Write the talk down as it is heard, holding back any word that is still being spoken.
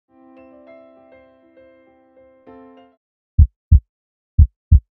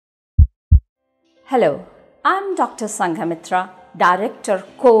Hello, I'm Dr. Sanghmitra, Director,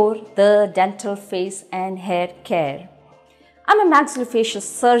 Core, the Dental Face and Hair Care. I'm a maxillofacial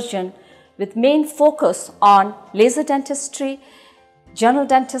surgeon with main focus on laser dentistry, general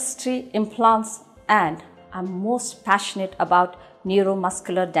dentistry, implants, and I'm most passionate about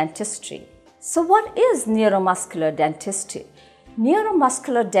neuromuscular dentistry. So what is neuromuscular dentistry?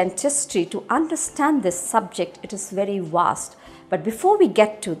 Neuromuscular dentistry, to understand this subject, it is very vast. But before we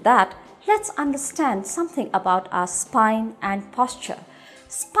get to that, let's understand something about our spine and posture.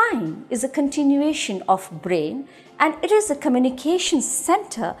 Spine is a continuation of brain and it is a communication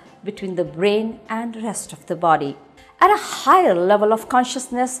center between the brain and the rest of the body. At a higher level of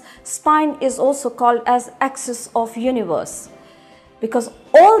consciousness, spine is also called as axis of universe because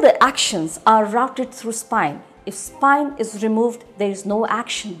all the actions are routed through spine. If spine is removed, there is no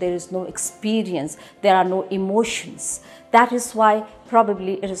action, there is no experience, there are no emotions. That is why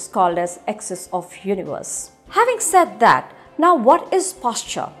probably it is called as axis of universe. Having said that, now what is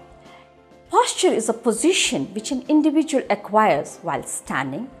posture? Posture is a position which an individual acquires while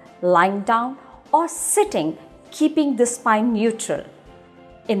standing, lying down or sitting, keeping the spine neutral.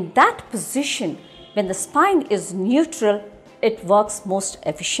 In that position, when the spine is neutral, it works most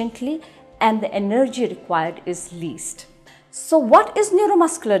efficiently and the energy required is least. So what is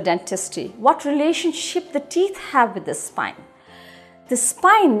neuromuscular dentistry? What relationship the teeth have with the spine? The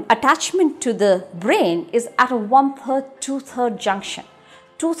spine attachment to the brain is at a 1/3, 2/3 junction.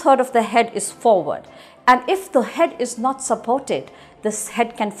 2/3 of the head is forward. And if the head is not supported, this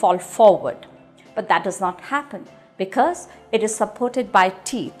head can fall forward. But that does not happen because it is supported by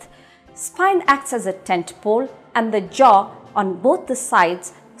teeth. Spine acts as a tent pole and the jaw on both the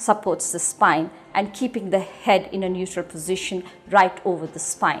sides supports the spine and keeping the head in a neutral position right over the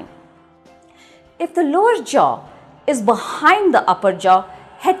spine. If the lower jaw is behind the upper jaw,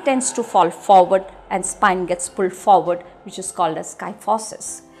 head tends to fall forward and spine gets pulled forward, which is called as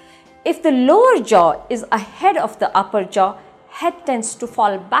kyphosis. If the lower jaw is ahead of the upper jaw, head tends to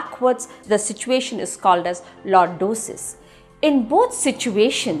fall backwards. The situation is called as lordosis. In both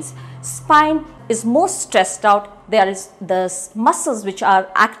situations, spine is most stressed out. There is the muscles which are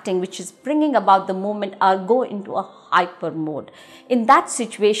acting, which is bringing about the movement, go into a hyper mode. In that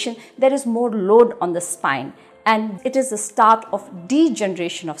situation, there is more load on the spine and it is the start of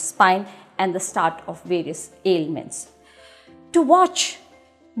degeneration of spine and the start of various ailments. To watch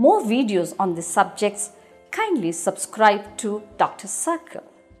more videos on these subjects, kindly subscribe to Dr. Circle.